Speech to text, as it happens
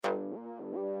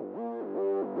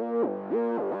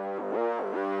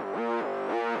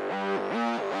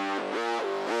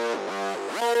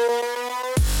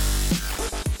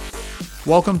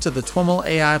Welcome to the TWIML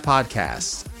AI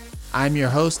Podcast. I'm your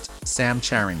host, Sam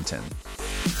Charrington.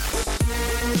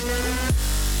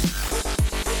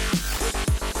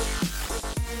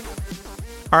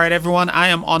 All right, everyone, I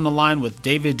am on the line with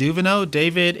David Duveno.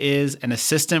 David is an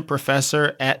assistant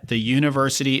professor at the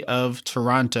University of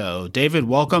Toronto. David,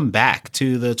 welcome back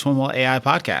to the TWIML AI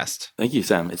Podcast. Thank you,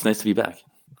 Sam. It's nice to be back.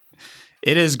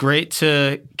 It is great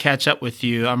to catch up with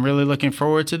you. I'm really looking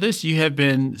forward to this. You have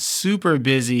been super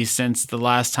busy since the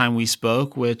last time we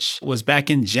spoke, which was back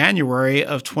in January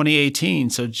of 2018.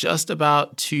 So just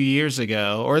about 2 years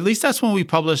ago, or at least that's when we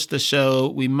published the show.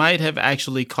 We might have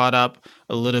actually caught up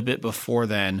a little bit before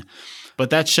then. But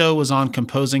that show was on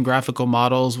composing graphical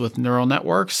models with neural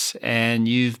networks, and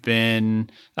you've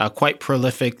been quite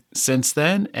prolific since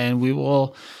then. And we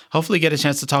will hopefully get a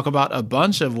chance to talk about a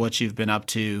bunch of what you've been up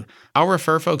to. I'll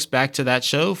refer folks back to that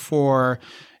show for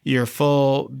your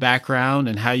full background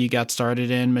and how you got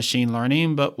started in machine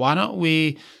learning. But why don't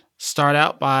we start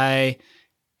out by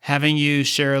having you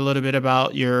share a little bit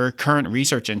about your current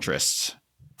research interests?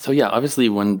 So yeah, obviously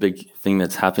one big thing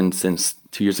that's happened since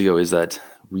 2 years ago is that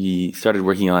we started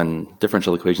working on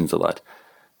differential equations a lot.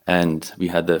 And we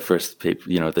had the first paper,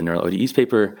 the neural ODEs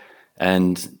paper,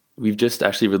 and we've just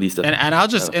actually released a... And I'll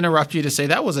just interrupt you to say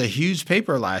that was a huge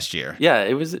paper last year.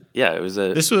 It was a...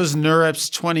 This was NeurIPS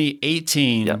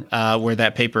 2018, where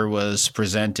that paper was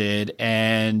presented,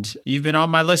 and you've been on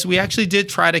my list. We actually did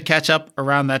try to catch up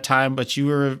around that time, but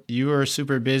you were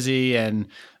super busy, and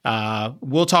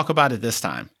we'll talk about it this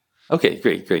time. Okay,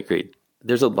 great.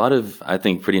 There's a lot of, I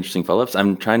think, pretty interesting follow-ups.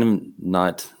 I'm trying to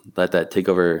not let that take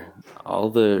over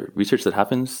all the research that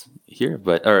happens here,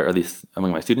 or at least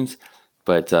among my students.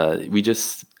 But we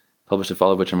just published a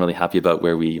follow-up, which I'm really happy about,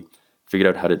 where we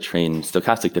figured out how to train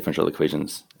stochastic differential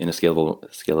equations in a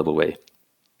scalable way.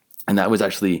 And that was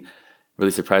actually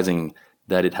really surprising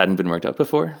that it hadn't been worked out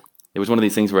before. It was one of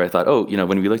these things where I thought,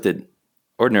 when we looked at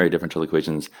ordinary differential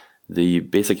equations, the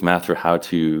basic math for how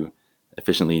to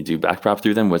efficiently do backprop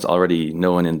through them was already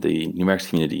known in the numerics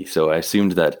community. So I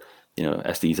assumed that,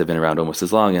 SDEs have been around almost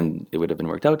as long and it would have been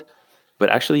worked out. But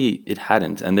actually it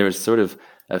hadn't. And there was sort of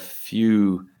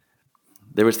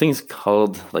there was things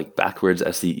called like backwards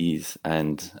SDEs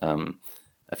and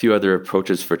a few other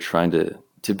approaches for trying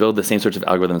to build the same sorts of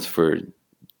algorithms for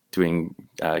doing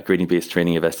gradient-based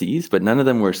training of SDEs, but none of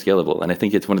them were scalable. And I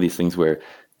think it's one of these things where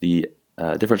the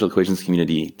differential equations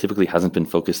community typically hasn't been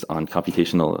focused on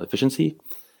computational efficiency.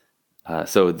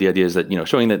 So the idea is that,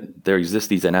 showing that there exist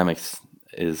these dynamics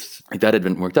is like that had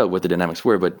been worked out what the dynamics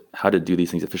were, but how to do these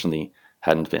things efficiently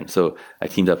hadn't been. So I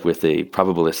teamed up with a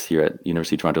probabilist here at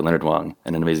University of Toronto, Leonard Wang,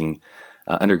 and an amazing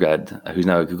undergrad who's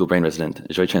now a Google Brain resident,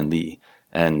 Joychen Li.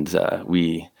 And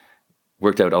we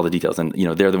worked out all the details. And,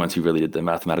 they're the ones who really did the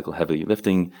mathematical heavy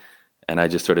lifting. And I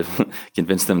just sort of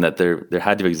convinced them that there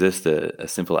had to exist a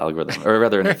simple algorithm, or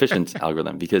rather an efficient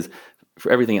algorithm, because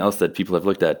for everything else that people have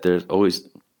looked at, there's always,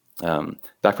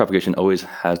 backpropagation always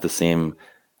has the same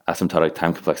asymptotic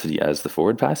time complexity as the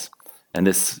forward pass. And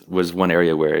this was one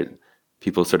area where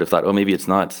people sort of thought, maybe it's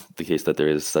not the case that there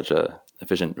is such a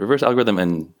efficient reverse algorithm,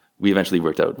 and we eventually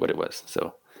worked out what it was. So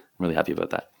I'm really happy about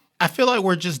that. I feel like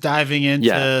we're just diving into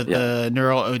the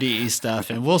neural ODE stuff,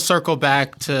 and we'll circle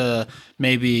back to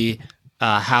maybe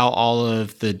how all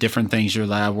of the different things your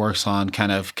lab works on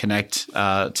kind of connect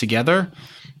together.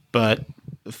 But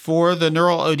for the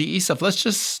neural ODE stuff, let's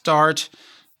just start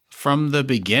from the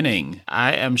beginning.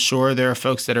 I am sure there are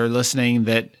folks that are listening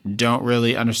that don't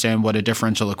really understand what a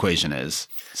differential equation is.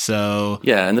 So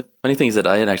yeah, and the funny thing is that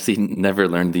I had actually never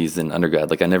learned these in undergrad.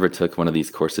 Like I never took one of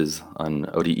these courses on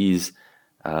ODEs.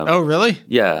 Oh, really?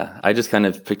 Yeah, I just kind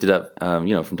of picked it up,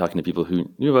 from talking to people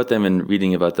who knew about them and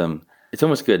reading about them. It's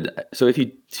almost good. So if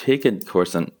you take a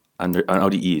course on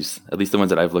ODEs, at least the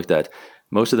ones that I've looked at,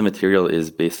 most of the material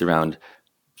is based around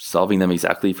solving them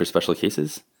exactly for special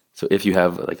cases. So if you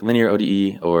have like linear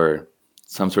ODE or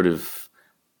some sort of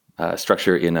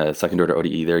structure in a second order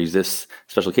ODE, there exists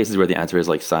special cases where the answer is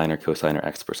like sine or cosine or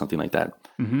exp or something like that.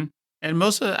 Mm-hmm. And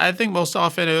I think most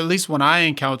often, or at least when I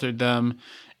encountered them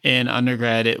in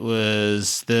undergrad, it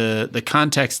was the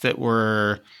context that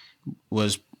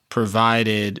was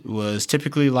provided was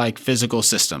typically like physical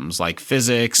systems, like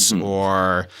physics,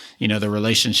 or the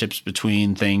relationships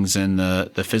between things in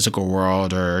the physical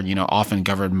world are often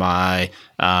governed by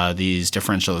these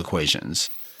differential equations.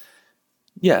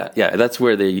 Yeah, that's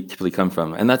where they typically come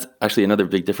from, and that's actually another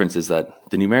big difference is that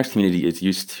the numerics community is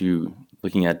used to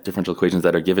looking at differential equations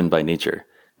that are given by nature,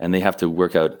 and they have to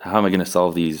work out how am I going to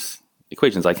solve these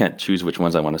equations. I can't choose which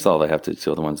ones I want to solve. I have to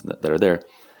solve the ones that are there.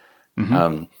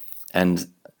 And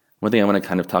one thing I want to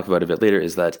kind of talk about a bit later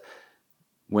is that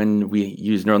when we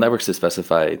use neural networks to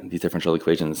specify these differential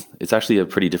equations, it's actually a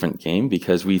pretty different game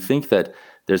because we think that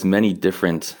there's many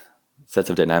different sets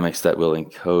of dynamics that will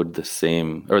encode the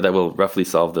same, or that will roughly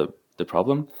solve the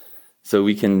problem. So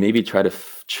we can maybe try to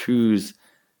choose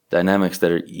dynamics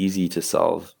that are easy to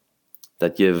solve,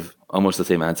 that give almost the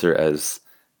same answer as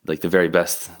like the very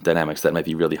best dynamics that might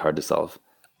be really hard to solve.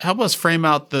 Help us frame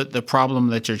out the problem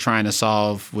that you're trying to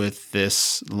solve with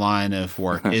this line of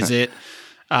work. Is it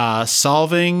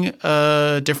solving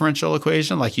a differential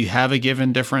equation? Like you have a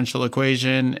given differential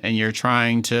equation and you're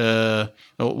trying to,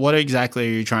 what exactly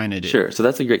are you trying to do? Sure. So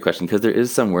that's a great question because there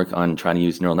is some work on trying to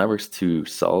use neural networks to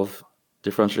solve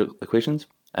differential equations.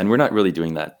 And we're not really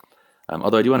doing that.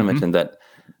 Although I do want to mention that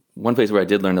one place where I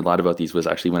did learn a lot about these was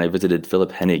actually when I visited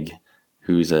Philipp Hennig,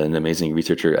 who's an amazing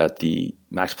researcher at the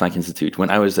Max Planck Institute. When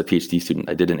I was a PhD student,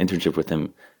 I did an internship with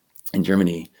him in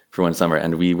Germany for one summer,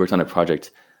 and we worked on a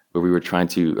project where we were trying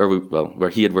to, where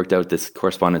he had worked out this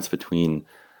correspondence between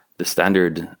the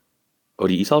standard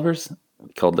ODE solvers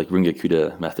called like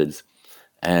Runge-Kutta methods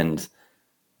and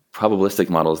probabilistic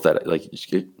models that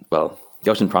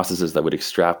Gaussian processes that would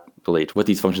extrapolate what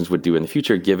these functions would do in the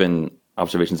future given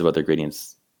observations about their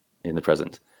gradients in the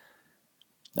present.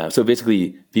 So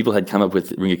basically, people had come up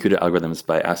with Runge-Kutta algorithms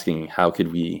by asking how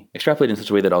could we extrapolate in such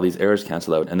a way that all these errors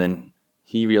cancel out. And then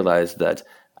he realized that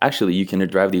actually you can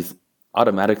derive these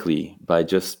automatically by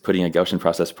just putting a Gaussian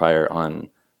process prior on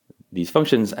these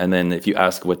functions. And then if you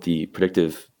ask what the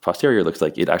predictive posterior looks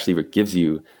like, it actually gives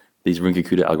you these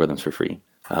Runge-Kutta algorithms for free.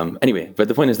 Anyway, but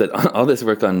the point is that all this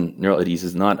work on neural ODEs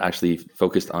is not actually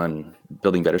focused on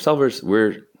building better solvers.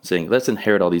 We're saying, let's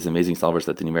inherit all these amazing solvers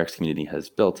that the numerics community has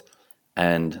built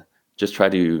and just try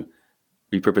to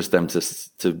repurpose them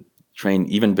to train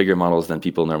even bigger models than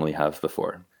people normally have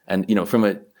before. And, from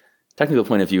a technical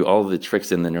point of view, all of the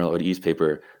tricks in the neural ODEs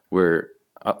paper were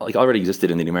already existed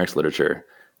in the numerics literature.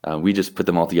 We just put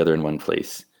them all together in one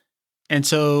place. And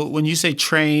so when you say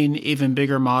train even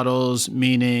bigger models,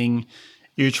 meaning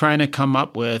you're trying to come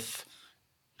up with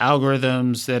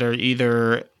algorithms that are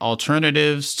either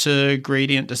alternatives to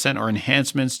gradient descent or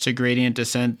enhancements to gradient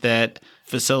descent that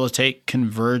facilitate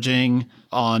converging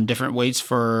on different weights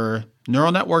for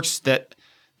neural networks, that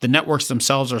the networks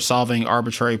themselves are solving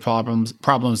arbitrary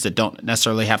problems that don't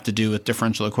necessarily have to do with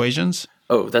differential equations?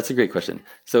 Oh, that's a great question.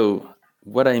 So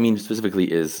what I mean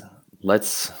specifically is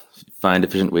let's find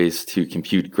efficient ways to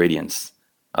compute gradients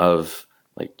of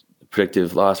like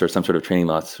predictive loss or some sort of training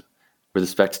loss with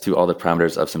respect to all the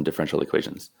parameters of some differential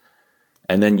equations.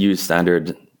 And then use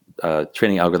standard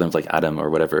training algorithms like ADAM or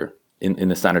whatever in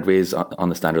the standard ways on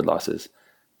the standard losses.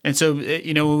 And so,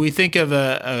 when we think of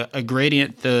a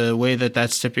gradient, the way that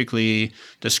that's typically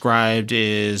described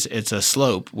is it's a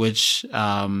slope, which,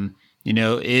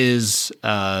 is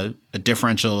a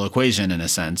differential equation in a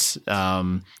sense.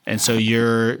 And so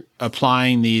you're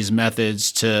applying these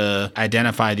methods to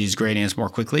identify these gradients more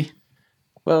quickly?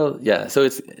 Well, yeah. So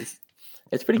it's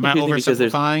pretty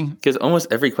confusing because almost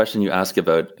every question you ask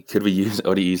about could we use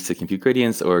ODEs to compute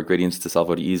gradients or gradients to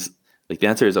solve ODEs, like the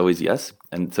answer is always yes.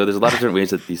 And so there's a lot of different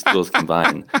ways that these tools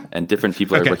combine, and different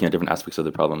people are working on different aspects of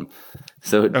the problem.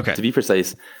 So to be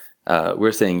precise,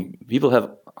 we're saying people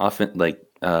have often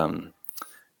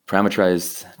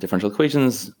parameterized differential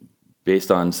equations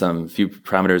based on some few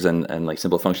parameters and like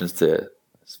simple functions to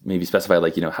maybe specify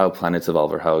how planets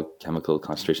evolve or how chemical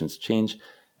concentrations change.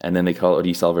 And then they call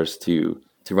ODE solvers to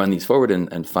run these forward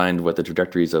and find what the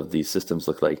trajectories of these systems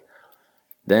look like.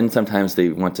 Then sometimes they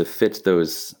want to fit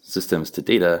those systems to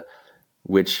data,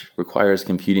 which requires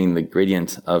computing the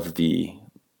gradient of the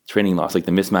training loss, like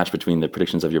the mismatch between the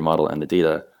predictions of your model and the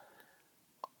data,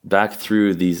 back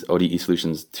through these ODE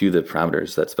solutions to the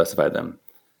parameters that specify them.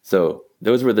 So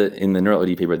those were in the neural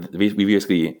ODE paper, we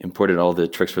basically imported all the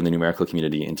tricks from the numerical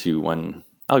community into one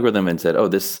algorithm and said,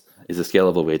 this is a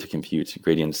scalable way to compute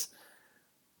gradients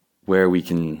where we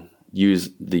can use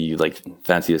the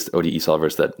fanciest ODE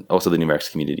solvers that also the numerics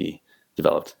community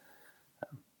developed.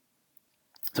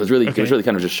 So it was really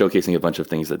kind of just showcasing a bunch of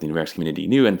things that the numerics community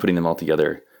knew and putting them all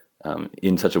together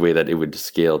in such a way that it would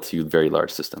scale to very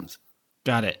large systems.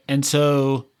 Got it. And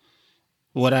so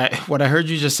what I heard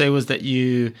you just say was that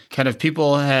you kind of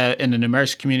people in the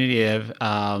numerics community have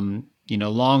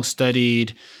long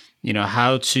studied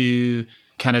how to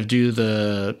kind of do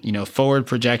the forward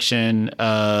projection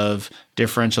of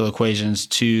differential equations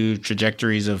to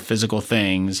trajectories of physical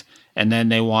things, and then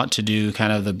they want to do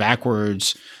kind of the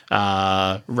backwards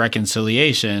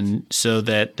reconciliation so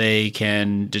that they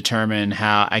can determine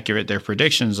how accurate their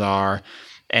predictions are.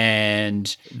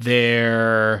 And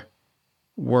they're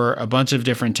were a bunch of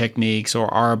different techniques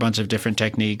or are a bunch of different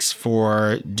techniques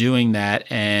for doing that.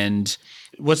 And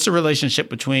what's the relationship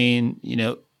between,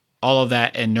 all of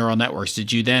that and neural networks?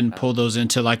 Did you then pull those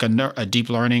into like a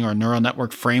deep learning or neural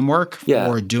network framework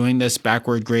for doing this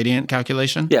backward gradient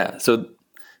calculation? Yeah. So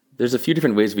there's a few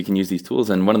different ways we can use these tools,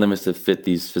 and one of them is to fit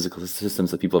these physical systems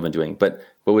that people have been doing. But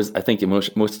what was, I think,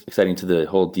 most exciting to the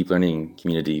whole deep learning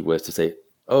community was to say,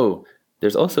 oh,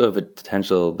 there's also a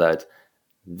potential that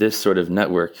this sort of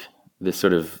network, this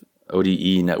sort of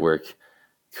ODE network,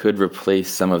 could replace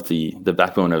some of the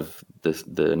backbone of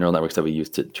the neural networks that we use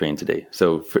to train today.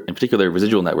 So in particular,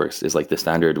 residual networks is like the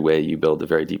standard way you build a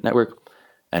very deep network.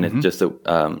 And it's just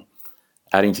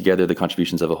adding together the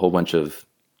contributions of a whole bunch of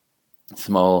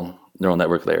small neural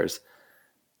network layers.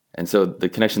 And so the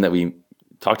connection that we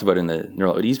talked about in the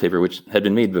neural ODEs paper, which had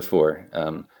been made before,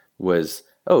 was,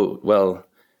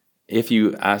 if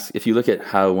you look at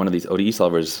how one of these ODE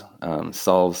solvers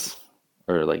solves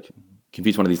or like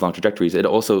computes one of these long trajectories, it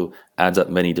also adds up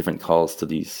many different calls to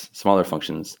these smaller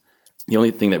functions. The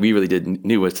only thing that we really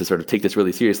knew was to sort of take this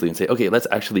really seriously and say, okay, let's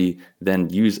actually then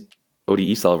use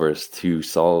ODE solvers to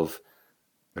solve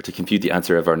or to compute the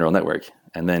answer of our neural network.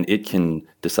 And then it can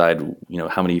decide,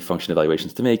 how many function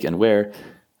evaluations to make and where.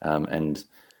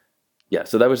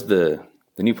 So that was the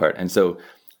new part. And so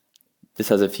this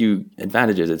has a few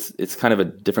advantages. It's kind of a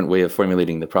different way of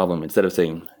formulating the problem. Instead of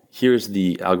saying, here's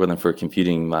the algorithm for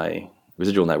computing my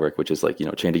residual network, which is like,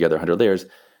 chain together 100 layers,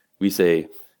 we say,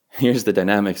 here's the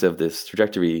dynamics of this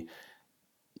trajectory.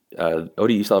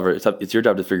 ODE solver, it's your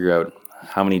job to figure out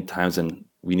how many times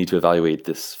we need to evaluate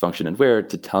this function and where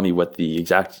to tell me what the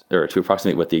exact, or to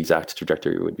approximate what the exact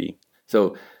trajectory would be.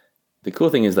 So the cool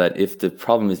thing is that if the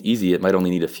problem is easy, it might only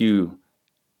need a few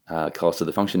calls to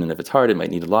the function. And if it's hard, it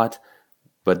might need a lot.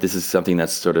 But this is something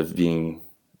that's sort of being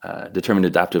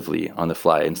determined adaptively on the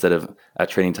fly instead of at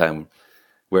training time,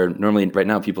 where normally right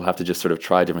now people have to just sort of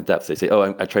try different depths. They say,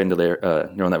 oh, I trained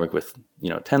a neural network with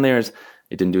 10 layers.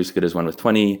 It didn't do as good as one with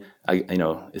 20.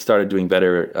 It started doing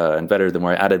better and better the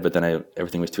more I added, but then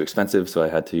everything was too expensive, so I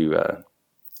had to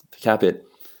cap it.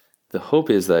 The hope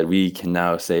is that we can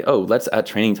now say, oh, let's at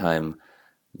training time,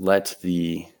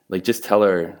 just tell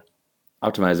our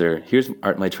optimizer, here's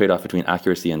my trade-off between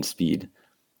accuracy and speed.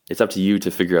 It's up to you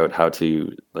to figure out how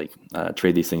to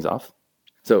trade these things off.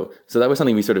 So that was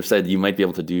something we sort of said you might be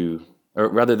able to do. Or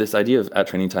rather, this idea of at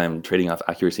training time trading off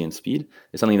accuracy and speed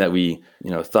is something that we,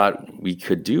 thought we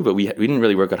could do, but we didn't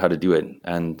really work out how to do it.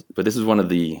 But this is one of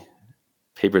the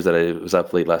papers that I was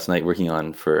up late last night working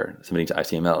on for submitting to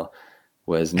ICML.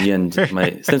 Was me and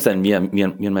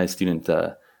my student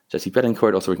Jesse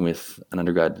Betancourt, also working with an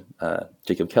undergrad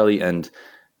Jacob Kelly, and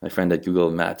my friend at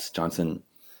Google Matt Johnson.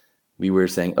 We were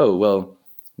saying, oh well,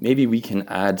 maybe we can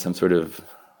add some sort of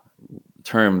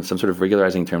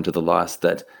regularizing term to the loss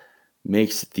that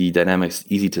makes the dynamics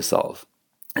easy to solve.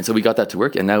 And so we got that to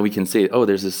work, and now we can say, oh,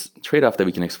 there's this trade-off that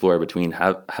we can explore between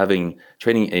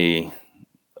training a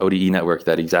ODE network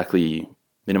that exactly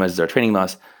minimizes our training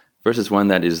loss versus one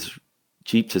that is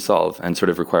cheap to solve and sort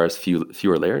of requires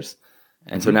fewer layers.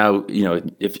 And so now,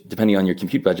 if depending on your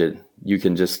compute budget, you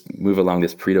can just move along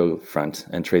this Pareto front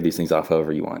and trade these things off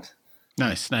however you want.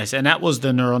 Nice. And that was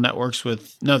the neural networks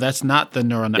that's not the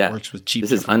neural networks with cheap.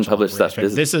 This is unpublished stuff.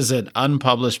 This is an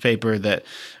unpublished paper that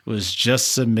was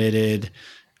just submitted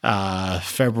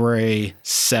February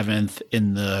 7th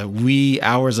in the wee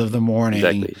hours of the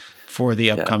morning for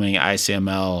the upcoming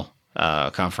ICML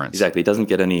conference. Exactly. It doesn't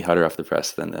get any hotter off the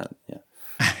press than that. Yeah.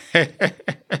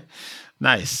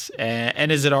 Nice.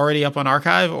 And is it already up on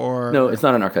arXiv or? No, it's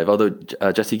not on arXiv. Although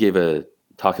Jesse gave a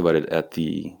talk about it at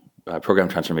the program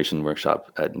transformation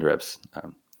workshop at NeurIPS.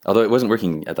 Although it wasn't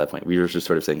working at that point. We were just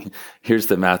sort of saying, here's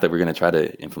the math that we're going to try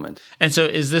to implement. And so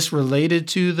is this related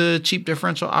to the cheap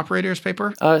differential operators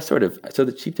paper? Sort of. So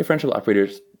the cheap differential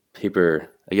operators paper,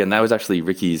 again, that was actually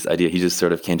Ricky's idea. He just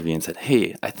sort of came to me and said,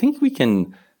 hey, I think we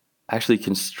can actually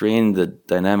constrain the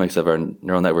dynamics of our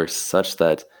neural networks such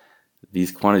that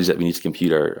these quantities that we need to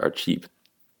compute are cheap.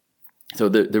 So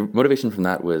the motivation from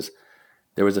that was,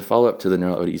 there was a follow-up to the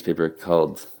neural ODEs paper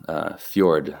called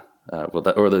Fjord.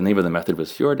 The name of the method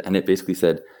was Fjord, and it basically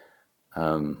said,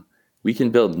 we can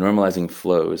build normalizing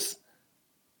flows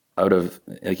out of,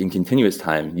 in continuous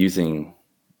time using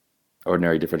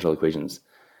ordinary differential equations.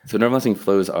 So normalizing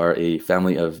flows are a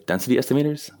family of density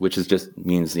estimators, which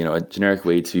means a generic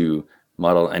way to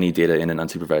model any data in an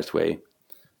unsupervised way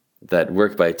that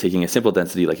work by taking a simple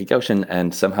density like a Gaussian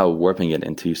and somehow warping it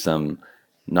into some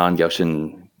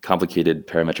non-Gaussian complicated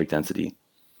parametric density.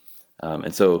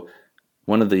 And so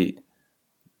one of the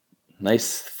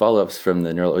nice follow-ups from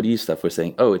the neural ODE stuff was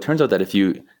saying, oh, it turns out that if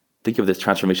you think of this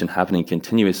transformation happening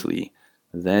continuously,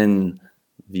 then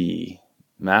the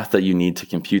math that you need to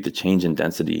compute the change in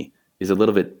density is a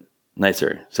little bit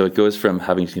nicer. So it goes from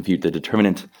having to compute the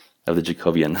determinant of the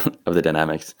Jacobian of the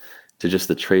dynamics to just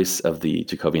the trace of the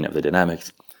Jacobian of the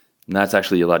dynamics. And that's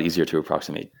actually a lot easier to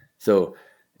approximate. So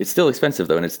it's still expensive,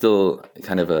 though, and it's still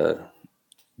kind of a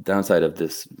downside of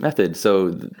this method.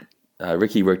 So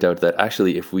Ricky worked out that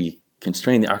actually if we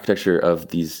constrain the architecture of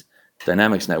these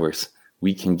dynamics networks,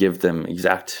 we can give them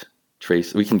exact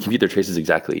trace. We can compute their traces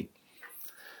exactly.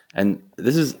 And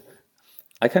this is,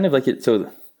 I kind of like it.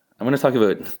 So I want to talk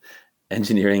about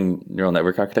engineering neural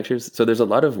network architectures. So there's a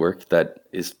lot of work that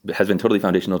has been totally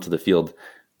foundational to the field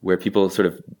where people sort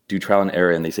of do trial and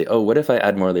error and they say, oh, what if I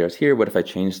add more layers here? What if I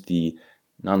change the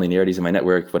nonlinearities in my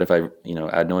network? What if I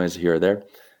add noise here or there?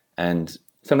 And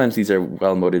sometimes these are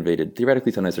well motivated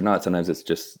theoretically, sometimes they're not. Sometimes it's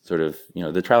just sort of,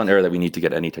 the trial and error that we need to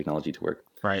get any technology to work.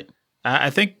 Right. I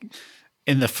think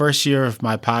in the first year of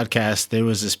my podcast, there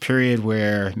was this period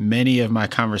where many of my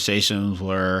conversations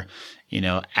were,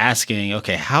 asking,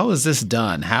 okay, how is this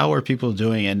done? How are people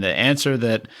doing? And the answer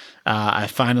that I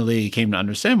finally came to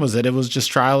understand was that it was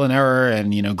just trial and error,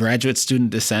 and graduate student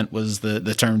descent was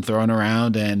the term thrown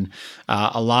around, and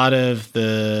a lot of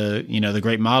the the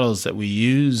great models that we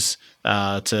use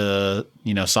to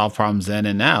solve problems then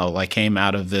and now came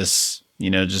out of this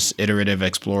just iterative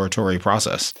exploratory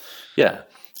process. Yeah,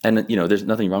 and there's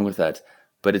nothing wrong with that,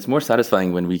 but it's more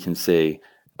satisfying when we can say,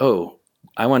 oh,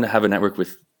 I want to have a network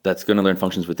that's going to learn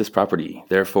functions with this property.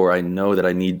 Therefore, I know that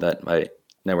I need that my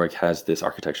network has this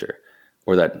architecture,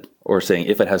 or saying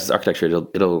if it has this architecture,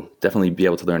 it'll definitely be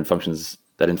able to learn functions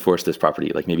that enforce this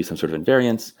property, like maybe some sort of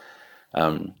invariance.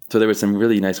 So there was some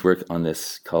really nice work on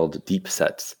this called deep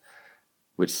sets,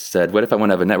 which said, what if I want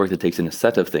to have a network that takes in a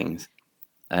set of things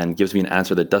and gives me an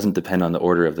answer that doesn't depend on the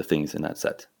order of the things in that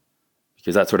set?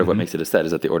 Because that's sort of what makes it a set,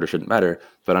 is that the order shouldn't matter.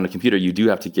 But on a computer, you do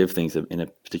have to give things in a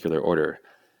particular order.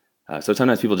 So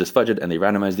sometimes people just fudge it and they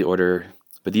randomize the order.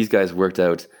 But these guys worked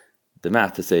out the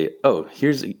math to say, oh,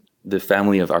 here's the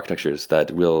family of architectures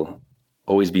that will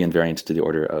always be invariant to the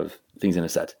order of things in a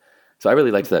set. So I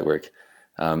really liked that work.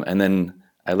 And then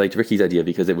I liked Ricky's idea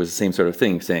because it was the same sort of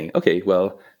thing, saying, okay,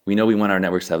 well, we know we want our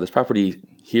networks to have this property.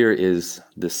 Here is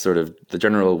this sort of the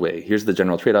general way. Here's the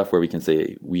general trade-off where we can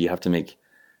say we have to make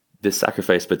this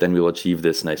sacrifice, but then we will achieve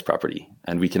this nice property.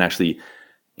 And we can actually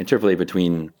interpolate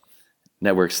between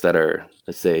networks that are,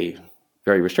 let's say,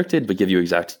 very restricted, but give you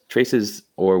exact traces,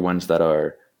 or ones that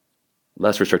are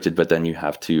less restricted, but then you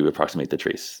have to approximate the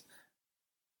trace.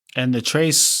 And the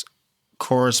trace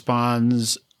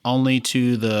corresponds only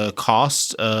to the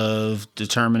cost of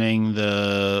determining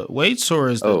the weights, or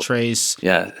is the trace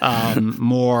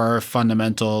more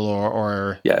fundamental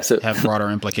or have broader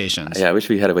implications? Yeah, I wish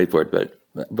we had a whiteboard,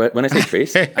 but when I say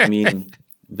trace, I mean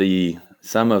the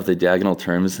sum of the diagonal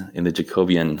terms in the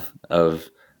Jacobian of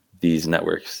these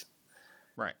networks.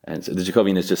 Right. And so the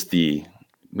Jacobian is just the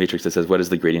matrix that says what is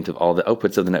the gradient of all the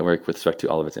outputs of the network with respect to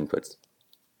all of its inputs.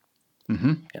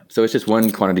 Mm-hmm. Yeah. So it's just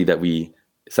one quantity that we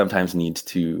sometimes need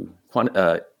to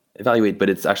evaluate, but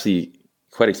it's actually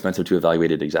quite expensive to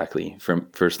evaluate it exactly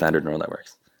for standard neural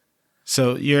networks.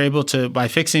 So you're able to, by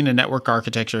fixing the network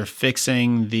architecture,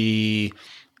 fixing the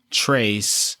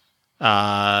trace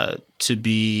to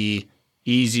be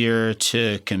easier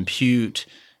to compute,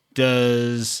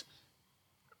 is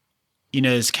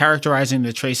characterizing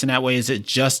the trace in that way, is it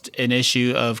just an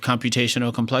issue of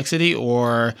computational complexity,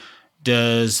 or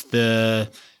does the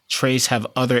trace have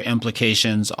other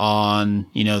implications on,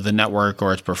 the network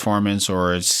or its performance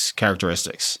or its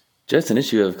characteristics? Just an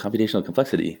issue of computational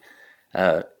complexity.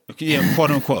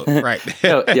 Quote unquote, right.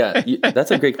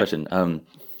 That's a great question.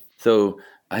 So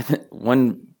I think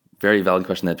one very valid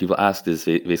question that people ask is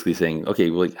basically saying, okay,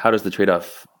 well, how does the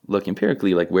trade-off look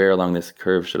empirically? Like, where along this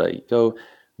curve should I go?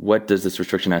 What does this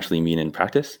restriction actually mean in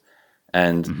practice?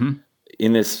 And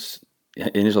in this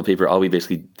initial paper, all we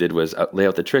basically did was lay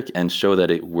out the trick and show that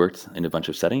it worked in a bunch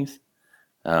of settings.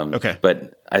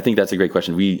 But I think that's a great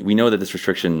question. We know that this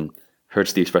restriction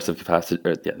hurts the expressive capacity.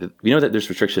 We know that this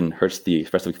restriction hurts the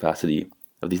expressive capacity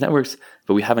of these networks,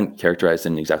 but we haven't characterized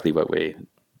in exactly what way.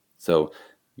 So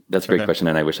that's a great question,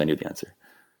 and I wish I knew the answer.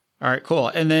 All right, cool.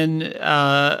 And then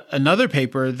another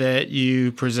paper that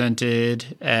you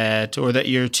presented at, or that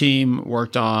your team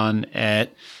worked on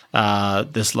at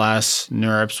this last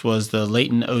NeurIPS, was the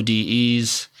latent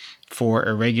ODEs for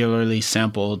irregularly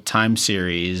sampled time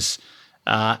series.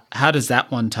 How does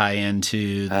that one tie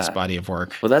into this body of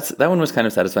work? Well, that one was kind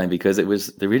of satisfying because it was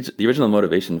the original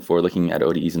motivation for looking at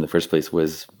ODEs in the first place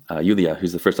was Yulia,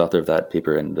 who's the first author of that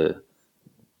paper and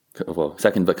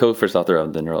second but co-first author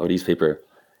of the neural ODEs paper.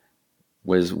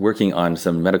 was working on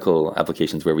some medical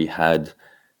applications where we had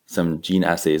some gene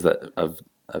assays of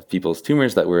people's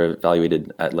tumors that were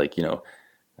evaluated at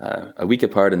a week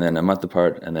apart and then a month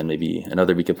apart and then maybe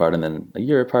another week apart and then a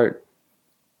year apart.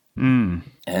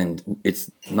 And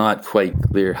it's not quite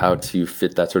clear how to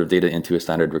fit that sort of data into a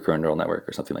standard recurrent neural network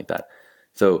or something like that.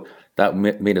 So that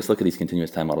made us look at these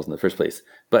continuous time models in the first place.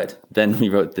 But then we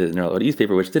wrote the neural ODEs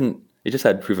paper, which it just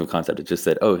had proof of concept. It just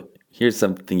said, oh, here's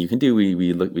something you can do.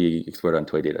 We explored on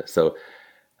toy data. So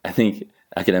I think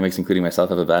academics, including myself,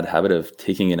 have a bad habit of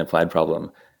taking an applied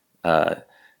problem,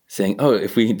 saying, oh,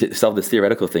 if we solve this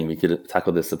theoretical thing, we could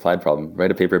tackle this applied problem,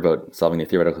 write a paper about solving the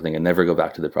theoretical thing and never go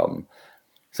back to the problem.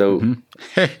 So,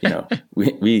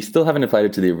 we still haven't applied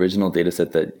it to the original data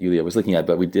set that Yulia was looking at,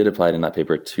 but we did apply it in that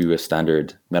paper to a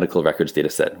standard medical records data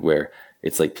set where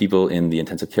it's like people in the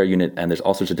intensive care unit and there's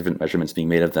all sorts of different measurements being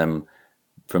made of them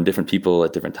from different people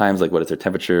at different times, like what is their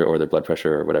temperature or their blood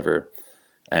pressure or whatever.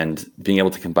 And being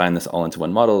able to combine this all into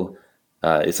one model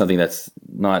is something that's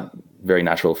not very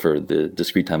natural for the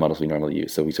discrete time models we normally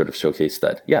use. So we sort of showcase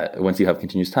that, once you have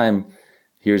continuous time,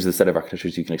 here's the set of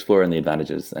architectures you can explore and the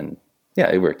advantages. And yeah,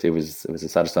 it worked. It was a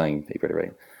satisfying paper to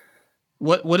write.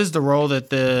 What is the role that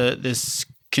this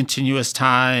continuous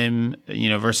time,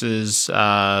 versus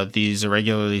these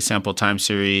irregularly sampled time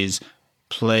series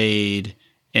played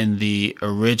in the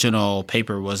original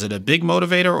paper? Was it a big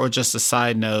motivator or just a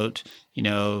side note?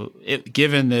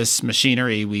 Given this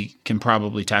machinery, we can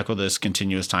probably tackle this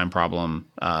continuous time problem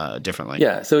differently.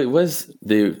 Yeah, so it was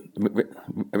the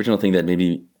original thing that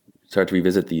maybe started to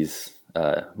revisit these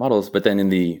models, but then in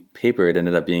the paper, it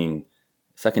ended up being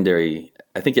secondary,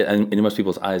 I think, in most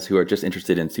people's eyes who are just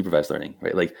interested in supervised learning,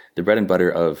 right? Like the bread and butter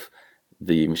of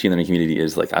the machine learning community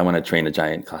is like, I want to train a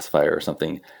giant classifier or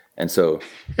something. And so,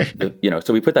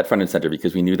 so we put that front and center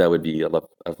because we knew that would be a lot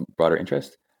of broader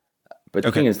interest. But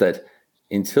the thing is that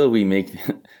until we make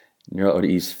neural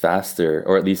ODEs faster,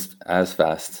 or at least as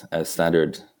fast as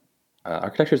standard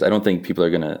architectures, I don't think people are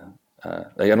going to,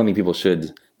 I don't think people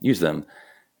should use them.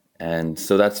 And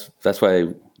so that's why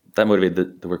that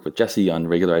motivated the work with Jesse on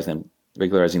regularizing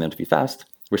them to be fast.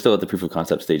 We're still at the proof of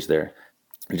concept stage there.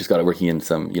 We just got it working in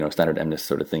some, standard MNIST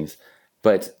sort of things.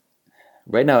 But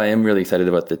right now I am really excited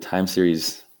about the time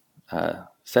series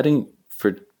setting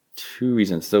for two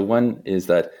reasons. So one is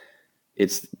that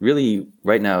it's really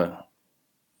right now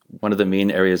one of the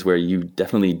main areas where you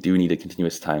definitely do need a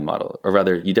continuous time model, or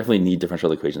rather you definitely need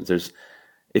differential equations.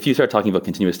 If you start talking about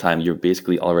continuous time, you're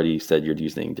basically already said you're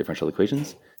using differential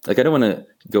equations. Like I don't want to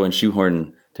go and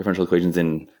shoehorn differential equations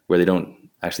in where they don't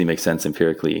actually make sense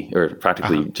empirically or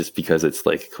practically just because it's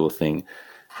like a cool thing.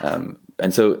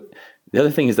 And so the other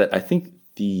thing is that I think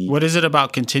what is it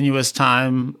about continuous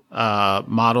time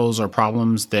models or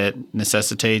problems that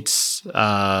necessitates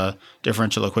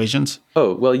differential equations?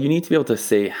 Oh, well, you need to be able to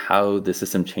say how the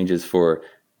system changes for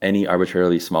any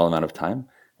arbitrarily small amount of time.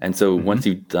 And so once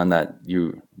you've done that,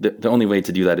 the only way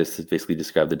to do that is to basically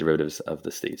describe the derivatives of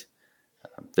the state.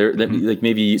 Like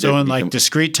maybe so in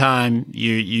discrete time,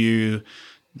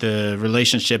 the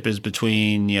relationship is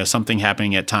between something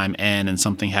happening at time n and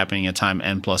something happening at time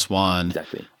n+1.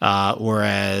 Exactly.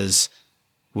 Whereas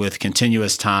with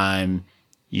continuous time,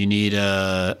 you need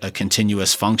a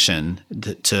continuous function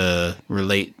to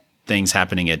relate things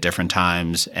happening at different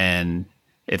times, and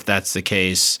if that's the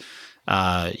case,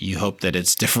 you hope that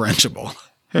it's differentiable.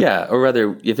 Yeah, or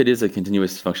rather, if it is a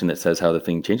continuous function that says how the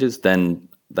thing changes, then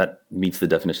that meets the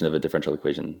definition of a differential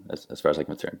equation as far as I'm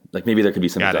concerned. Like maybe there could be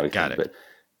some exotic things, but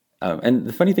and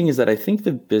the funny thing is that I think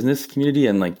the business community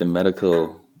and like the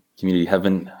medical community have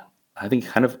been, I think,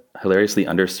 kind of hilariously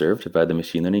underserved by the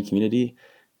machine learning community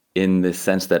in the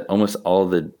sense that almost all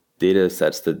the data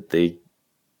sets that they,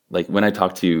 like when I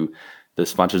talk to the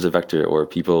sponsors of Vector or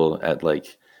people at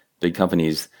like big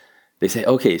companies, they say,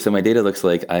 okay, so my data looks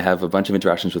like I have a bunch of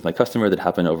interactions with my customer that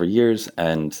happen over years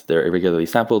and they're irregularly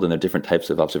sampled and they're different types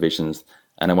of observations.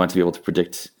 And I want to be able to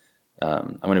predict, I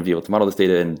want to be able to model this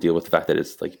data and deal with the fact that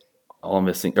it's like all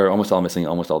missing or almost all missing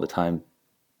almost all the time.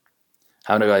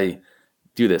 How do I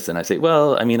do this? And I say,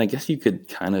 well, I mean, I guess you could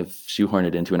kind of shoehorn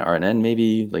it into an RNN,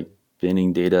 maybe like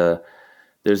binning data.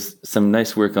 There's some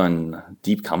nice work on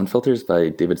deep common filters by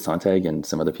David Sontag and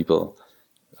some other people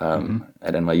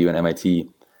at NYU and MIT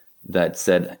that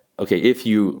said, okay, if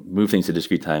you move things to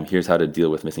discrete time, here's how to deal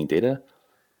with missing data.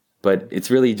 But it's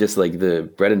really just like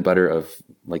the bread and butter of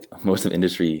like most of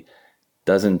industry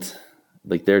doesn't,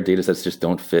 like their data sets just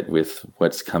don't fit with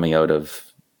what's coming out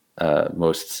of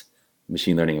most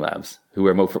machine learning labs who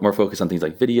are more focused on things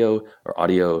like video or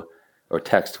audio or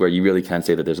text, where you really can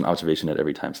say that there's an observation at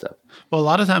every time step. Well, a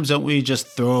lot of times don't we just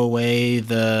throw away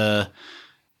the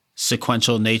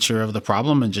sequential nature of the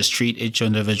problem and just treat each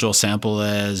individual sample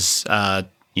as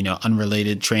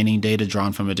unrelated training data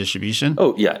drawn from a distribution?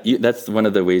 Oh, yeah. That's one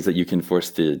of the ways that you can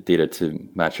force the data to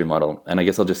match your model. And I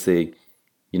guess I'll just say,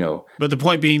 But the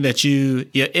point being that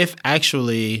if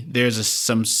actually there's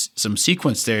some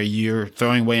sequence there, you're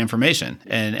throwing away information.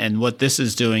 And what this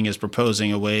is doing is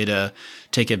proposing a way to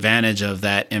take advantage of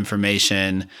that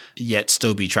information, yet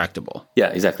still be tractable. Yeah,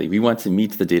 exactly. We want to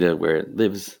meet the data where it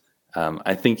lives.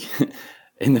 I think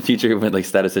in the future, when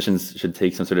statisticians should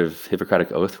take some sort of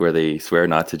Hippocratic oath where they swear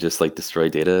not to just destroy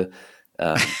data.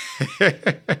 I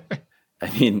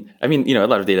mean, a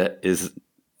lot of data is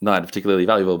not particularly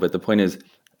valuable, but the point is,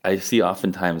 I see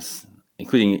oftentimes,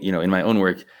 including in my own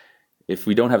work, if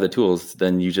we don't have the tools,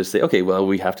 then you just say, okay, well,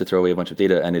 we have to throw away a bunch of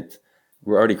data, and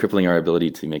we're already crippling our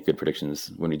ability to make good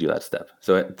predictions when we do that step.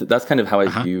 So that's kind of how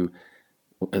I view,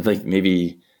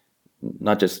 maybe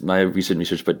not just my recent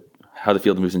research, but how the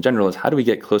field moves in general, is how do we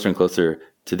get closer and closer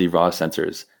to the raw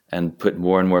sensors and put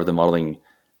more and more of the modeling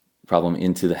problem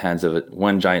into the hands of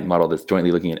one giant model that's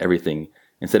jointly looking at everything,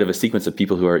 instead of a sequence of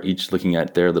people who are each looking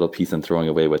at their little piece and throwing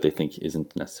away what they think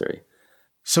isn't necessary.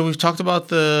 So we've talked about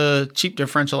the cheap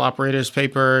differential operators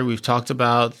paper. We've talked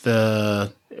about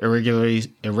the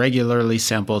irregularly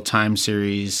sampled time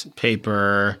series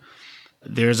paper.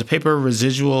 There's a paper,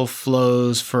 Residual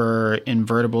Flows for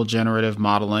Invertible Generative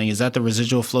Modeling. Is that the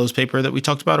residual flows paper that we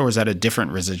talked about, or is that a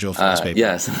different residual flows paper?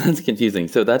 Yes, that's confusing.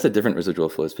 So that's a different residual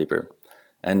flows paper.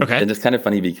 And it's kind of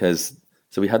funny because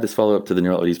we had this follow-up to the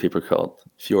Neural ODs paper called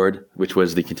Fjord, which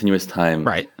was the continuous time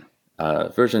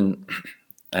version.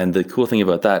 And the cool thing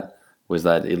about that was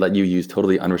that it let you use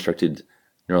totally unrestricted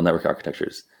neural network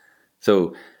architectures.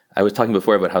 So I was talking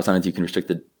before about how sometimes you can restrict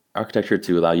the architecture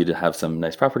to allow you to have some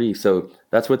nice property. So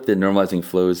that's what the normalizing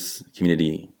flows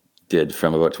community did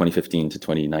from about 2015 to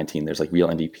 2019. There's Real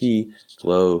NDP,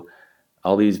 GLOW,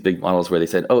 all these big models where they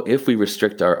said, oh, if we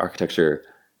restrict our architecture,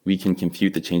 we can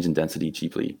compute the change in density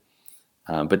cheaply.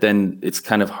 But then it's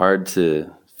kind of hard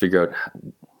to figure out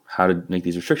how to make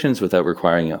these restrictions without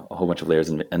requiring a whole bunch of layers.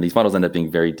 And these models end up being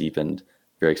very deep and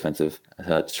very expensive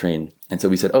to train. And so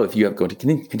we said, oh, if you go to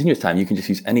continuous time, you can just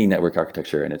use any network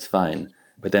architecture and it's fine.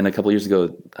 But then a couple of years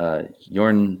ago,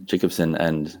 Jorn Jacobsen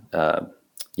and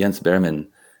Jens Behrman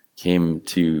came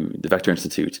to the Vector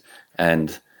Institute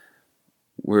and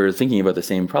were thinking about the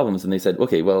same problems. And they said,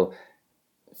 okay, well,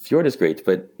 Fjord is great,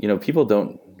 but people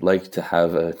don't like to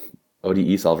have a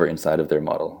ODE solver inside of their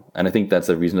model. And I think that's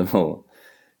a reasonable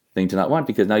thing to not want,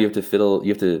 because now you have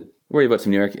to worry about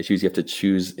some numeric issues. You have to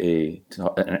choose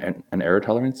an error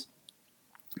tolerance.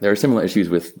 There are similar issues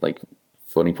with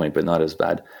floating point, but not as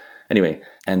bad. Anyway,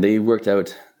 and they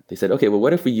said, okay, well,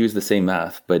 what if we use the same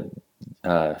math, but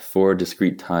for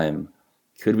discrete time,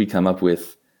 could we come up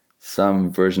with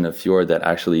some version of Fjord that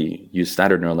actually used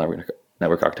standard neural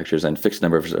network architectures and fixed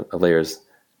numbers of layers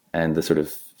and the sort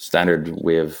of standard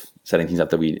way of setting things up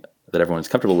that everyone's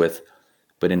comfortable with,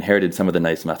 but inherited some of the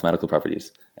nice mathematical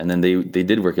properties. And then they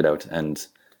did work it out and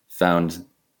found,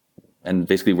 and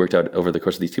basically worked out over the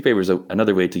course of these two papers,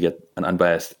 another way to get an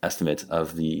unbiased estimate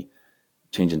of the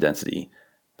change in density,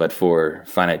 but for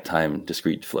finite time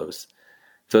discrete flows.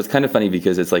 So it's kind of funny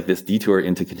because it's this detour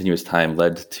into continuous time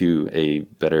led to a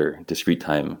better discrete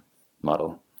time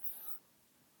model.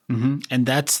 Mm-hmm. And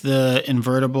that's the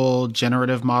invertible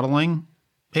generative modeling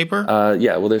paper?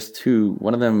 Yeah, well, there's two.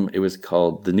 One of them,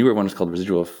 the newer one was called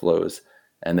Residual Flows,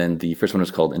 and then the first one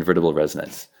was called Invertible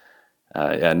Resonance.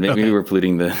 And maybe we're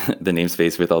polluting the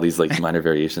namespace with all these minor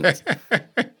variations.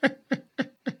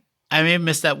 I may have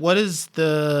missed that. What is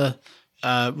the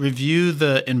review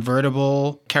the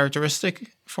invertible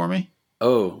characteristic for me?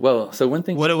 Oh, well, so one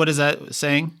thing. What is that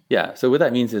saying? Yeah, so what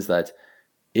that means is that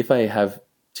if I have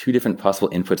two different possible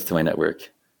inputs to my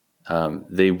network,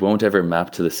 they won't ever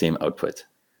map to the same output.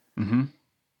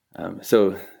 Mm-hmm.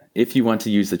 So if you want to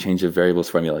use the change of variables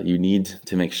formula, you need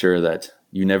to make sure that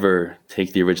you never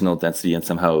take the original density and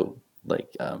somehow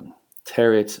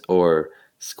tear it or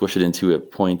squish it into a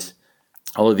point.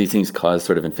 All of these things cause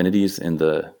sort of infinities in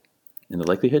the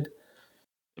likelihood.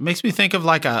 It makes me think of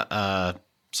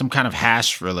some kind of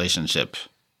hash relationship.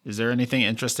 Is there anything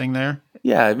interesting there?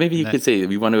 Yeah, maybe you could say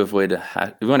we want to write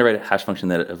a hash function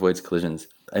that avoids collisions.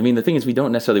 I mean, the thing is, we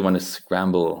don't necessarily want to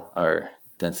scramble our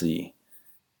density,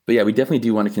 but yeah, we definitely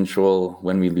do want to control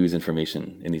when we lose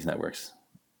information in these networks.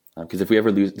 Because if we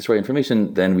ever destroy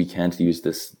information, then we can't use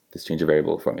this change of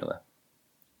variable formula.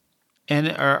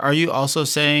 And are you also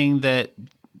saying that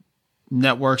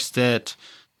networks that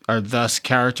are thus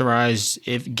characterized,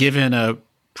 if given a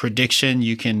prediction,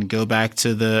 you can go back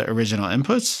to the original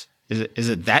inputs? Is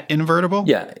it that invertible?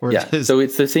 Yeah, yeah. So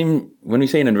it's the same, when we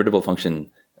say an invertible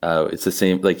function, it's the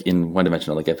same like in one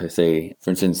dimensional. Like if I say, for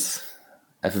instance,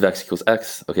 f of x equals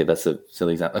x, okay, that's a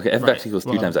silly example. Okay, f of x equals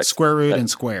 2 times x. Square root and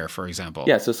square, for example.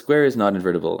 Yeah, so square is not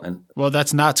invertible. And well,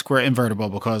 that's not square invertible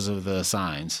because of the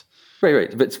signs.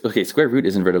 Right. But okay, square root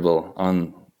is invertible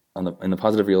in the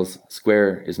positive reals.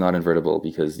 Square is not invertible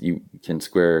because you can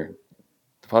square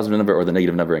the positive number or the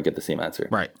negative number and get the same answer.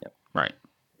 Right. Yeah. Right.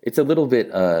 It's a little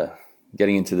bit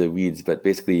getting into the weeds, but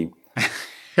basically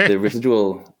the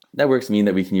residual networks mean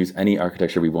that we can use any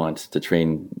architecture we want to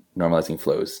train normalizing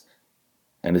flows.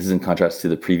 And this is in contrast to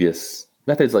the previous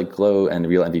methods like GLOW and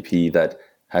Real MVP that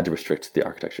had to restrict the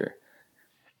architecture.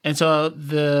 And so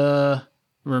the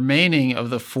remaining of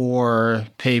the 4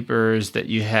 papers that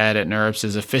you had at NeurIPS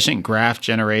is efficient graph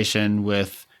generation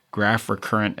with graph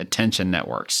recurrent attention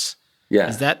networks. Yeah.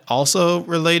 Is that also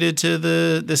related to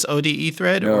this ODE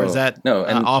thread, or is that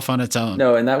off on its own?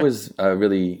 No, and that was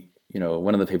really,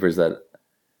 one of the papers that,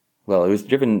 well, it was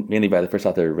driven mainly by the first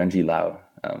author, Renji Lau,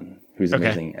 who's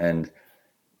amazing. And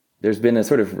there's been a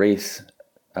sort of race,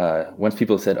 once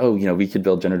people said, we could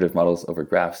build generative models over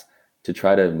graphs to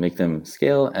try to make them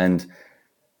scale. And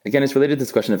again, it's related to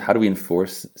this question of how do we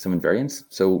enforce some invariance?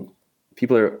 So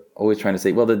people are always trying to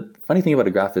say, well, the funny thing about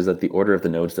a graph is that the order of the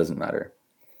nodes doesn't matter.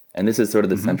 And this is sort of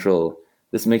the central,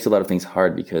 this makes a lot of things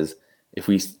hard because if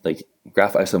we, like,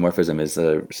 graph isomorphism is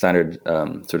a standard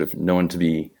sort of known to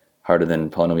be harder than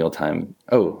polynomial time.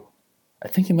 Oh, I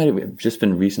think it might have just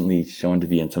been recently shown to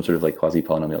be in some sort of like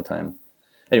quasi-polynomial time.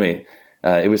 Anyway,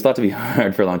 it was thought to be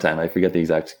hard for a long time. I forget the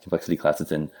exact complexity class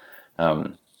it's in,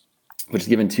 which is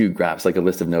given 2 graphs, like a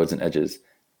list of nodes and edges,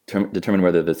 determine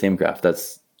whether the same graph.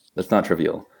 That's not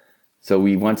trivial. So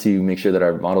we want to make sure that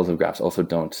our models of graphs also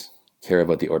don't care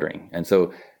about the ordering. And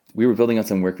so we were building on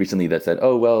some work recently that said, there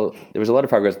was a lot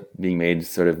of progress being made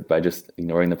sort of by just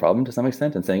ignoring the problem to some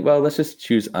extent and saying, well, let's just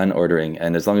choose unordering.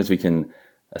 And as long as we can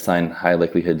assign high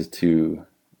likelihood to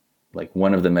like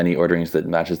one of the many orderings that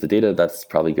matches the data, that's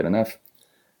probably good enough.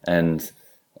 And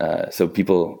so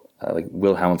people like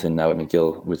Will Hamilton now at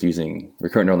McGill was using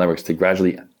recurrent neural networks to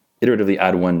gradually, iteratively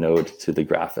add one node to the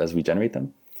graph as we generate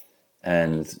them.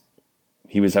 And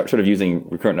he was sort of using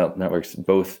recurrent neural networks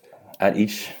both at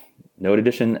each node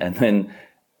addition, and then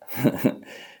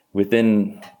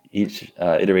within each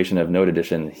iteration of node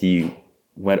addition, he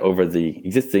went over the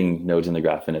existing nodes in the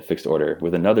graph in a fixed order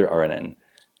with another RNN.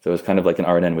 So it was kind of like an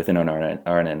RNN within an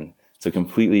RNN. So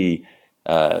completely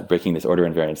breaking this order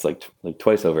invariance like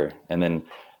twice over. And then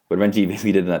what Renji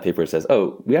basically did in that paper says,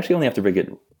 we actually only have to break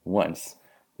it once.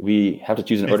 We have to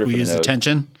choose an order for the node. If we use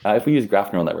attention? If we use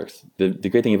graph neural networks. The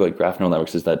great thing about graph neural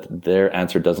networks is that their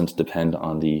answer doesn't depend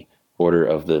on the order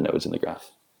of the nodes in the graph.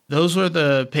 Those were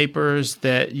the papers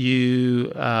that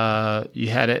you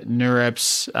had at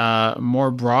NeurIPS. More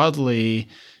broadly,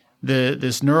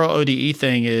 this neural ODE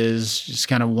thing is just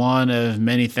kind of one of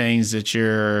many things that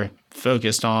you're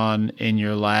focused on in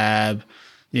your lab.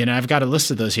 I've got a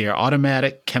list of those here.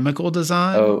 Automatic chemical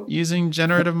design using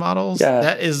generative models. Yeah.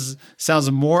 That sounds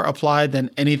more applied than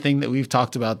anything that we've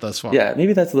talked about thus far. Yeah,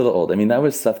 maybe that's a little old. I mean, that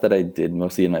was stuff that I did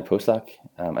mostly in my postdoc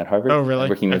at Harvard. Oh, really?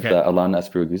 Working with Alon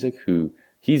Aspero-Guzik, who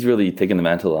he's really taken the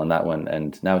mantle on that one.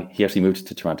 And now he actually moved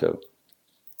to Toronto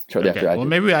shortly after I did. Well,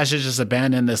 maybe I should just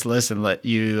abandon this list and let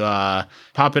you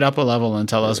pop it up a level and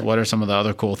tell us what are some of the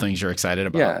other cool things you're excited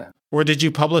about. Yeah. Or did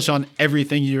you publish on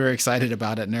everything you were excited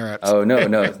about at NeurIPS? Oh, no.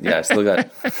 Yeah, I still got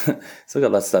lots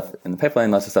of stuff in the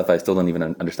pipeline, lots of stuff I still don't even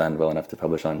understand well enough to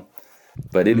publish on.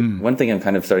 But one thing I'm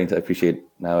kind of starting to appreciate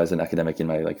now as an academic in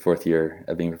my 4th year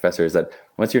of being a professor is that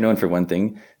once you're known for one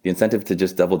thing, the incentive to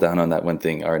just double down on that one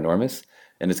thing are enormous.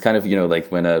 And it's kind of, like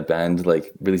when a band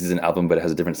releases an album, but it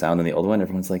has a different sound than the old one,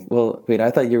 everyone's like, well, wait, I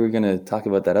thought you were going to talk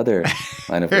about that other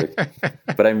line of work.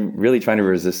 But I'm really trying to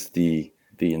resist the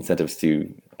incentives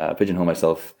to pigeonhole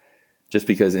myself, just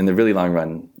because in the really long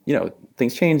run,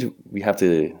 things change. We have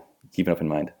to keep an open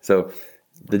mind. So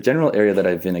the general area that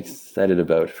I've been excited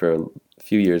about for a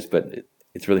few years, but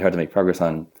it's really hard to make progress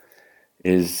on,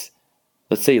 is,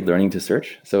 let's say, learning to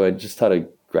search. So I just taught a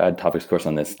grad topics course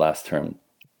on this last term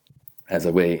as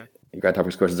a way. Grad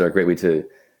topics courses are a great way to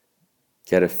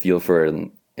get a feel for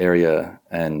an area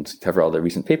and cover all the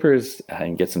recent papers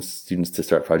and get some students to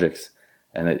start projects.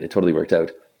 And it totally worked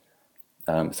out.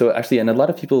 So actually, and a lot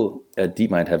of people at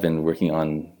DeepMind have been working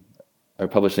on or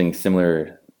publishing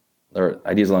similar or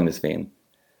ideas along this vein.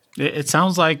 It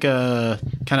sounds like a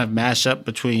kind of mashup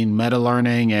between meta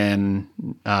learning and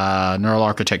neural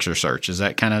architecture search. Is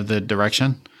that kind of the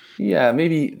direction? Yeah,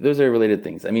 maybe those are related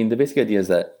things. I mean, the basic idea is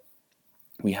that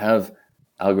we have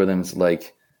algorithms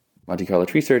like Monte Carlo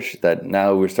tree search that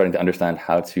now we're starting to understand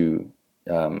how to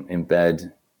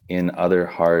embed in other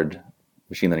hard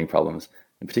machine learning problems,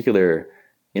 in particular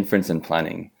inference and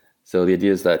planning. So the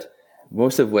idea is that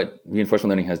most of what reinforcement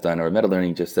learning has done, or meta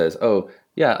learning, just says, oh,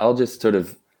 yeah, I'll just sort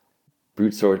of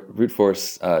brute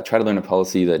force, try to learn a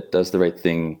policy that does the right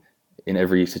thing in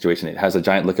every situation. It has a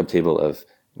giant lookup table of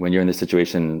when you're in this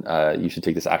situation, you should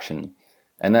take this action.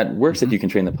 And that works if you can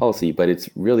train the policy, but it's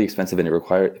really expensive and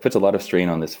it puts a lot of strain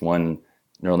on this one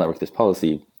neural network, this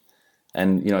policy.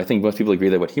 And I think most people agree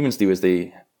that what humans do is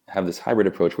they have this hybrid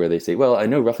approach where they say, well, I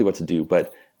know roughly what to do,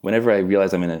 but whenever I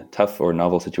realize I'm in a tough or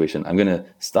novel situation, I'm going to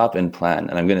stop and plan,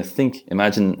 and I'm going to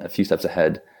imagine a few steps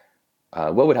ahead.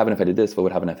 What would happen if I did this? What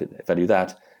would happen if I do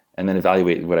that? And then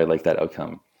evaluate would I like that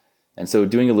outcome. And so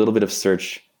doing a little bit of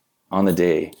search on the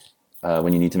day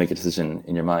when you need to make a decision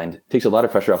in your mind takes a lot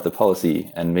of pressure off the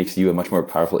policy and makes you a much more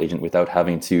powerful agent without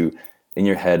having to, in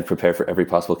your head, prepare for every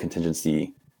possible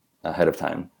contingency ahead of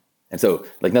time. And so,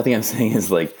 nothing I'm saying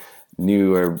is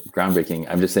new or groundbreaking.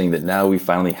 I'm just saying that now we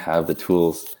finally have the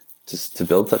tools to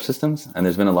build such systems. And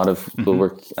there's been a lot of cool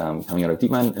work coming out of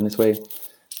DeepMind in this way.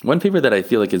 One paper that I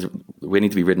feel like is waiting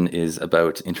to be written is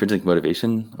about intrinsic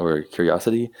motivation or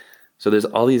curiosity. So there's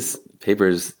all these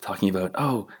papers talking about,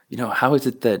 how is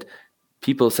it that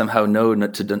people somehow know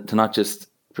to not just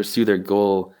pursue their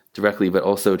goal directly, but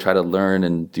also try to learn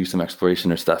and do some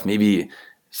exploration or stuff. Maybe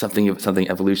something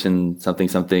evolution,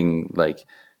 something like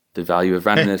the value of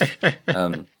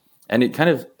randomness. And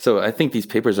it so I think these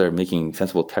papers are making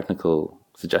sensible technical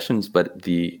suggestions, but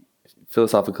the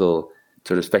philosophical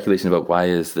sort of speculation about why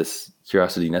is this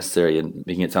curiosity necessary and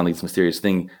making it sound like this mysterious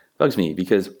thing bugs me,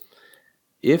 because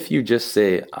if you just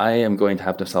say, I am going to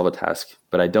have to solve a task,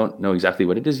 but I don't know exactly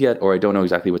what it is yet, or I don't know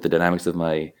exactly what the dynamics of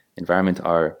my environment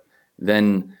are,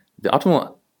 then the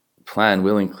optimal plan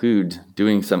will include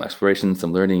doing some exploration,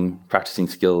 some learning, practicing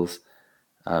skills.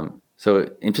 So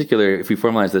in particular, if we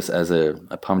formalize this as a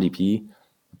POMDP,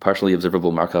 partially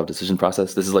observable Markov decision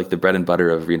process, this is like the bread and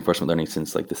butter of reinforcement learning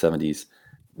since the 70s.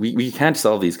 We can't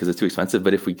solve these because it's too expensive,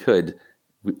 but if we could,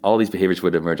 all these behaviors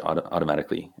would emerge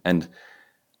automatically. And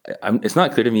it's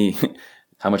not clear to me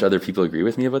how much other people agree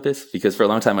with me about this, because for a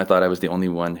long time I thought I was the only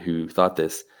one who thought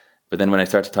this. But then when I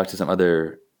start to talk to some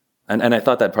other, and I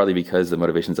thought that partly because the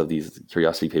motivations of these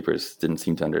curiosity papers didn't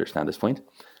seem to understand this point.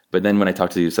 But then when I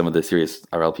talk to some of the serious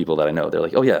RL people that I know, they're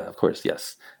like, oh yeah, of course,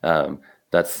 yes. I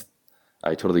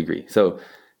totally agree. So,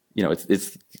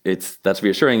 that's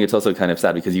reassuring. It's also kind of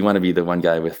sad because you want to be the one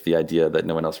guy with the idea that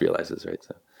no one else realizes, right?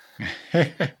 So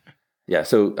yeah,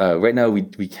 so right now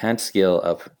we can't scale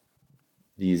up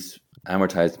these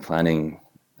amortized planning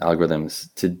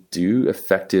algorithms to do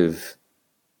effective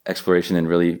exploration in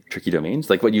really tricky domains.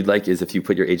 Like what you'd like is if you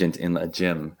put your agent in a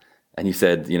gym and you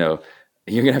said, you're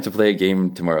going to have to play a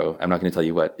game tomorrow. I'm not going to tell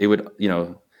you what. It would,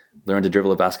 learn to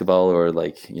dribble a basketball or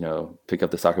pick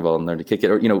up the soccer ball and learn to kick it,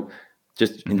 or,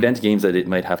 just invent games that it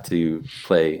might have to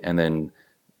play and then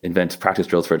invent practice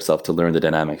drills for itself to learn the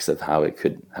dynamics of how it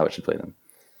should play them.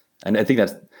 And I think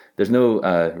there's no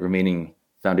remaining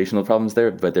foundational problems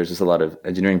there, but there's just a lot of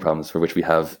engineering problems for which we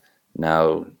have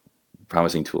now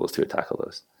promising tools to tackle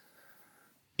those.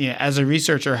 Yeah, as a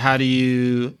researcher, how do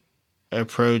you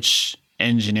approach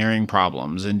engineering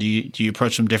problems? And do you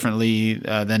approach them differently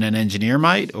than an engineer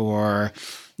might? Or,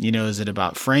 is it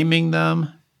about framing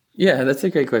them? Yeah, that's a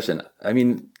great question. I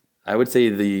mean, I would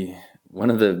say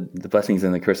one of the blessings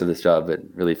and the curse of this job, that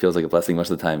really feels like a blessing most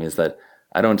of the time, is that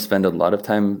I don't spend a lot of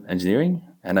time engineering,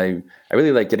 and I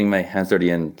really like getting my hands dirty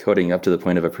and coding up to the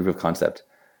point of a proof of concept.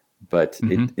 But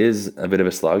it is a bit of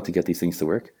a slog to get these things to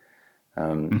work.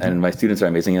 And my students are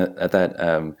amazing at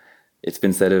that. It's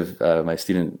been said of my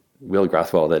student, Will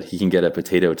Grathwall, that he can get a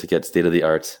potato to get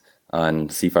state-of-the-art on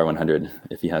CFAR 100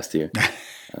 if he has to.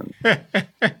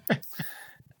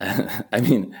 I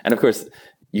mean, and of course,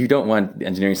 you don't want the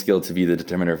engineering skill to be the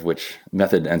determiner of which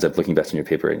method ends up looking best in your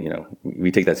paper. And,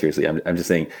 we take that seriously. I'm just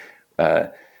saying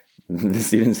the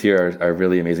students here are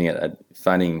really amazing at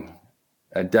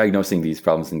diagnosing these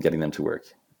problems and getting them to work.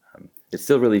 It's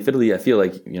still really fiddly. I feel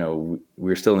like,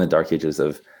 we're still in the dark ages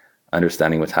of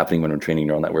understanding what's happening when we're training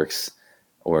neural networks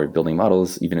or building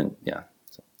models,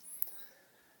 So.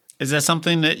 Is that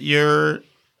something that you're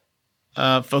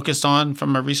focused on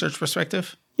from a research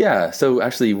perspective? Yeah. So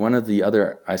actually, one of the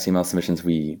other ICML submissions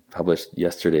we published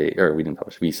yesterday, or we didn't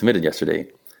publish, we submitted yesterday,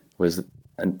 was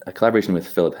a collaboration with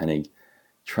Philip Hennig,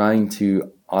 trying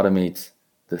to automate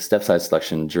the step size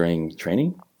selection during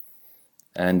training.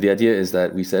 And the idea is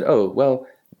that we said,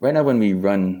 right now when we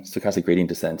run stochastic gradient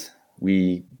descent,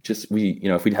 if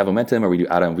we have momentum or we do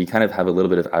atom, we kind of have a little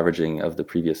bit of averaging of the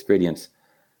previous gradients.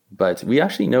 but we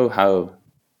actually know how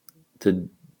to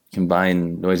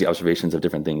combine noisy observations of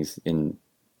different things in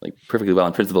like perfectly well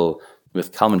in principle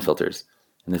with Kalman filters.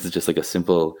 And this is just like a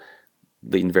simple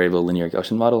latent variable linear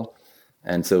Gaussian model.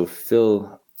 And so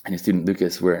Phil and his student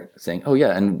Lucas were saying, oh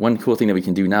yeah, and one cool thing that we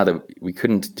can do now that we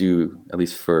couldn't do, at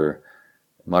least for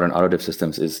modern autodiff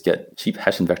systems, is get cheap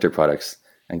Hessian vector products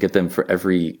and get them for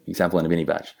every example in a mini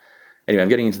batch. Anyway, I'm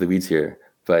getting into the weeds here,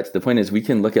 but the point is we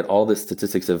can look at all the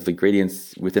statistics of the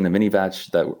gradients within a mini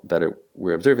batch that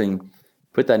we're observing,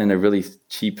 put that in a really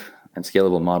cheap and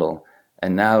scalable model.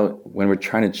 And now when we're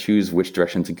trying to choose which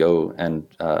direction to go and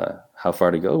how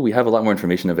far to go, we have a lot more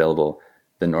information available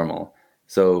than normal.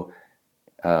 So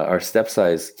our step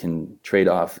size can trade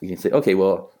off. You can say, okay,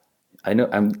 well, I know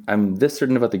I'm this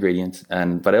certain about the gradient,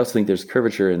 but I also think there's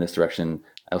curvature in this direction.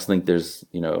 I also think there's,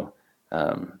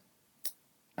 I'm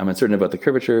uncertain about the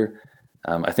curvature.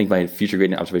 I think my future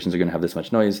gradient observations are going to have this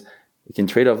much noise. You can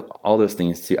trade off all those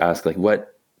things to ask like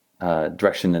what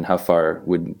direction and how far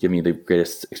would give me the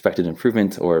greatest expected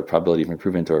improvement or probability of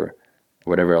improvement or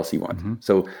whatever else you want. Mm-hmm.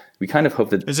 So we kind of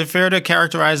hope that... Is it fair to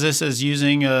characterize this as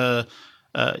using a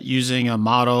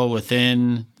model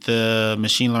within the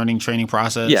machine learning training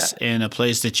process in a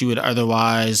place that you would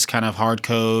otherwise kind of hard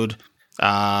code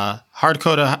a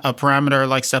parameter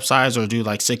like step size, or do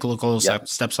like cyclical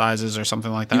step sizes or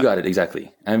something like that? You got it,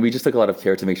 exactly. And we just took a lot of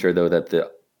care to make sure, though,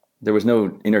 that there was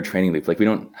no inner training loop. Like we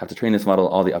don't have to train this model.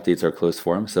 All the updates are closed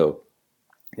form. So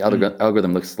the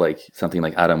algorithm looks like something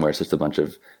like Adam, where it's just a bunch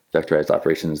of vectorized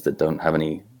operations that don't have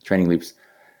any training loops.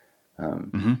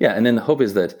 Yeah, and then the hope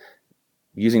is that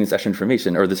using this extra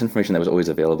information, or this information that was always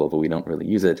available, but we don't really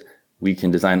use it, we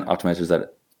can design optimizers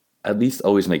that at least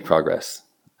always make progress.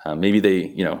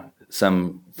 Maybe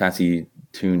some fancy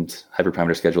tuned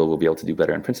hyperparameter schedule will be able to do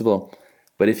better in principle.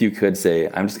 But if you could say,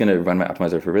 I'm just going to run my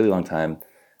optimizer for a really long time,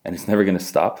 and it's never going to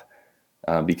stop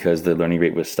because the learning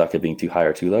rate was stuck at being too high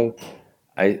or too low,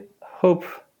 I hope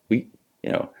we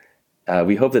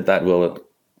hope that will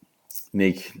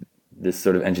make this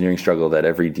sort of engineering struggle that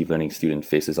every deep learning student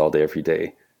faces all day, every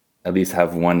day, at least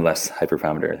have one less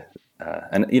hyperparameter.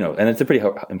 And it's a pretty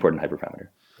important hyperparameter.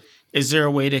 Is there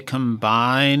a way to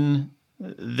combine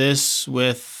this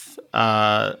with,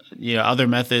 other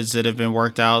methods that have been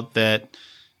worked out that,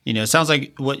 it sounds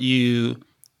like what you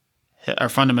are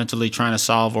fundamentally trying to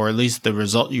solve, or at least the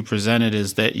result you presented,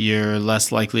 is that you're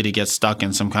less likely to get stuck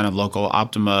in some kind of local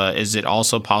optima. Is it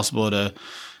also possible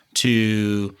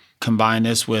to combine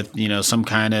this with, some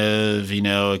kind of,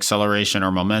 acceleration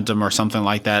or momentum or something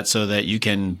like that, so that you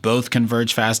can both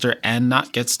converge faster and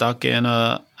not get stuck in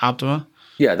a optima?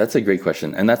 Yeah, that's a great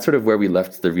question. And that's sort of where we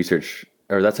left the research,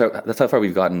 or that's how far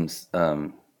we've gotten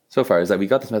so far, is that we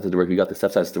got this method to work, we got the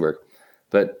step size to work.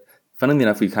 But funnily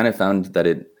enough, we kind of found that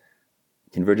it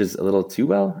converges a little too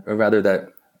well, or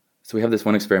rather so we have this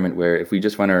one experiment where if we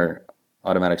just run our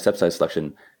automatic step size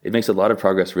selection, it makes a lot of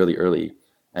progress really early,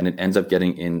 and it ends up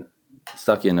getting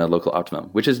stuck in a local optimum,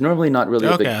 which is normally not really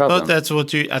a big problem.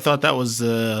 I thought that was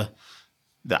the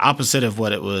opposite of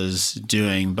what it was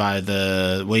doing by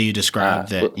the way you described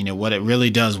that. What it really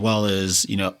does well is,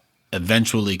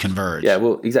 eventually converge. Yeah,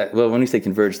 well, exactly. Well, when we say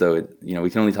converge, though,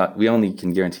 we only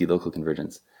can guarantee local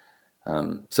convergence.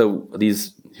 So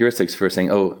these heuristics for saying,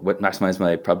 what maximize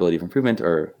my probability of improvement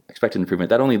or expected improvement,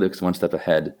 that only looks one step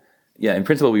ahead. Yeah, in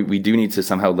principle, we do need to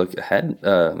somehow look ahead,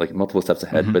 like multiple steps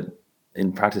ahead, but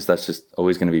in practice, that's just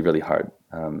always going to be really hard.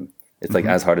 It's like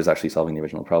as hard as actually solving the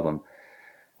original problem.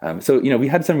 So we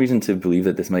had some reason to believe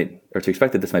that to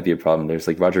expect that this might be a problem. There's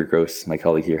like Roger Gross, my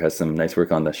colleague here, has some nice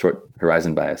work on the short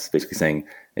horizon bias, basically saying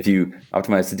if you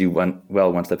optimize to do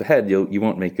one step ahead, you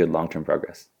won't make good long-term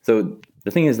progress. So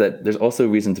the thing is that there's also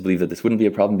reason to believe that this wouldn't be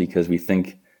a problem, because we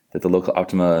think that the local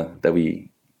optima that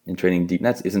in training deep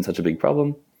nets isn't such a big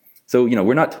problem. So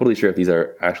we're not totally sure if these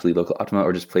are actually local optima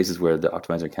or just places where the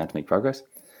optimizer can't make progress.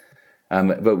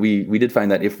 But we did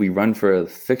find that if we run for a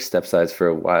fixed step size for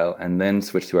a while and then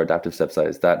switch to our adaptive step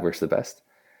size, that works the best.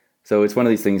 So it's one of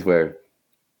these things where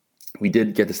we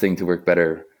did get this thing to work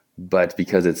better, but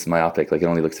because it's myopic, like it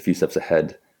only looks a few steps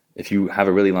ahead, if you have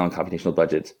a really long computational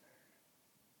budget,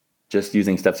 just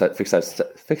using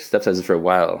fixed step sizes for a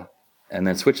while and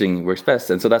then switching works best.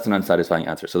 And so that's an unsatisfying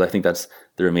answer. So I think that's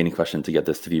the remaining question to get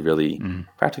this to be really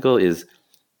practical is,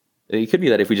 it could be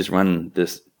that if we just run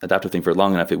this adaptive thing for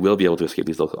long enough, it will be able to escape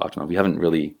these local optima. We haven't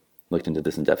really looked into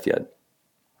this in depth yet.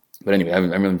 But anyway,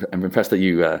 I'm impressed that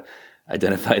you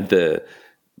identified the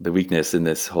weakness in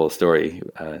this whole story,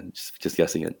 just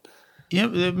guessing it.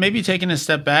 Maybe taking a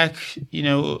step back,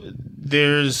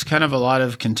 there's kind of a lot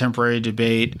of contemporary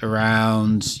debate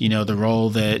around, the role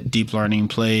that deep learning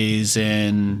plays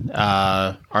in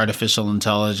artificial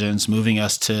intelligence, moving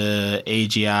us to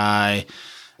AGI.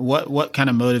 What kind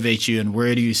of motivates you, and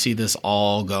where do you see this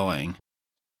all going?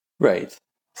 Right.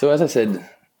 So as I said,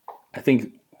 I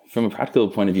think from a practical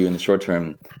point of view in the short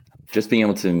term, just being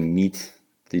able to meet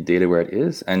the data where it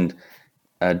is and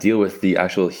deal with the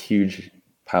actual huge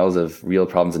piles of real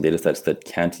problems and data sets that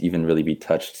can't even really be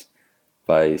touched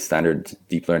by standard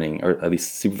deep learning, or at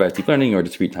least supervised deep learning or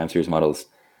discrete time series models.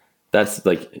 That's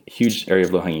like a huge area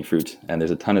of low-hanging fruit. And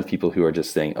there's a ton of people who are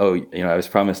just saying, oh, I was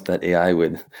promised that AI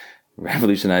would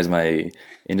revolutionize my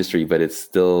industry, but it's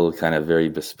still kind of very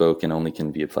bespoke and only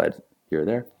can be applied here or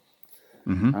there.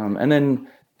 Mm-hmm.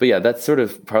 But yeah, that's sort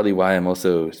of partly why I'm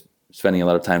also spending a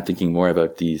lot of time thinking more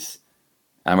about these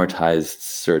amortized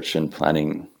search and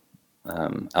planning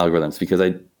algorithms, because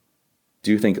I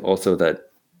do think also that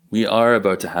we are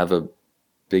about to have a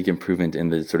big improvement in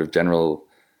the sort of general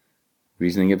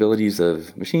reasoning abilities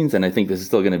of machines. And I think this is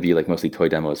still going to be like mostly toy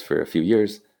demos for a few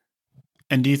years.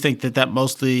 And do you think that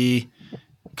mostly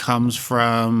comes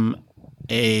from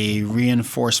a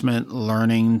reinforcement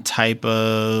learning type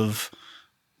of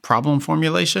problem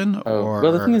formulation?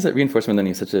 Well, the thing is that reinforcement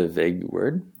learning is such a vague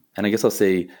word. And I guess I'll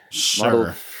say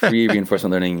model-free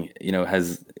reinforcement learning,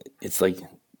 it's like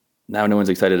now no one's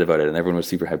excited about it, and everyone was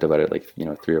super hyped about it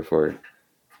 3 or 4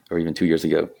 or even 2 years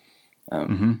ago.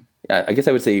 I guess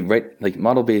I would say, like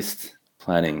model-based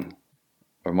planning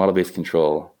or model-based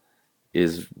control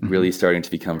is really starting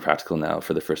to become practical now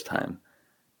for the first time.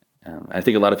 I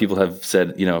think a lot of people have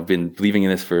said, been believing in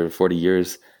this for 40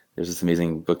 years. There's this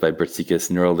amazing book by Bert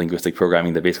Sikas, Neuro-Linguistic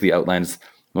Programming, that basically outlines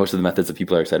most of the methods that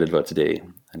people are excited about today.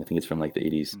 And I think it's from like the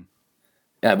 80s.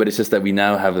 Yeah, but it's just that we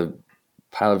now have a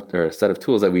a set of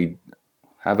tools that we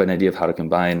have an idea of how to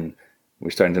combine.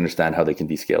 We're starting to understand how they can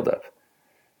be scaled up.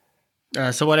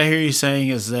 So what I hear you saying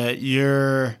is that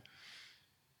you're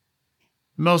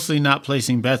mostly not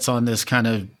placing bets on this kind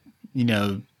of,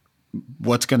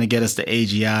 what's going to get us to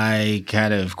AGI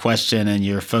kind of question, and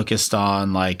you're focused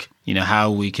on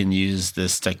how we can use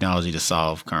this technology to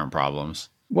solve current problems.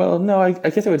 Well, no, I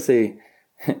guess I would say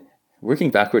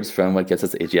working backwards from what gets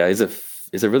us to AGI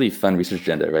is a really fun research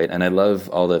agenda, right? And I love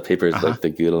all the papers like the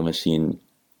Gödel machine,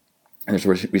 and there's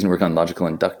recent work on logical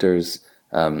inductors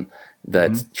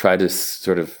that try to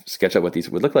sort of sketch out what these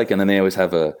would look like, and then they always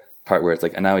have a part where it's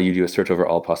like, and now you do a search over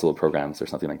all possible programs or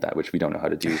something like that, which we don't know how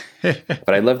to do. But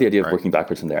I love the idea of working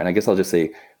backwards from there. And I guess I'll just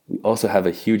say we also have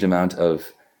a huge amount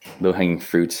of low-hanging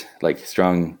fruit, like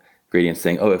strong gradients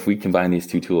saying, oh, if we combine these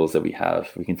two tools that we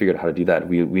have, we can figure out how to do that.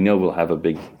 We know we'll have a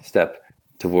big step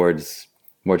towards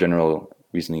more general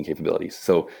reasoning capabilities.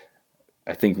 So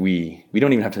I think we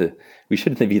don't even have to, we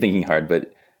shouldn't be thinking hard,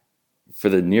 but for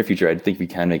the near future, I think we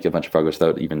can make a bunch of progress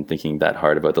without even thinking that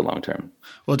hard about the long term.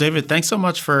 Well, David, thanks so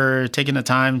much for taking the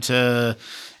time to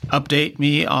update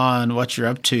me on what you're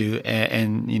up to,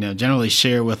 and generally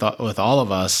share with all of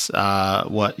us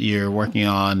what you're working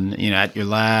on, at your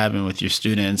lab and with your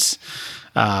students.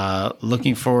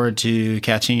 Looking forward to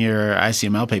catching your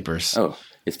ICML papers. Oh,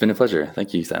 it's been a pleasure.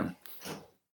 Thank you, Sam.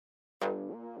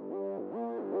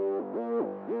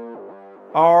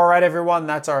 All right, everyone,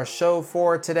 that's our show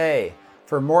for today.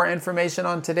 For more information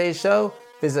on today's show,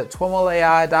 visit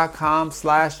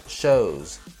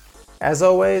twimlai.com/shows. As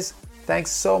always,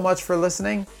 thanks so much for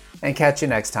listening, and catch you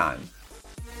next time.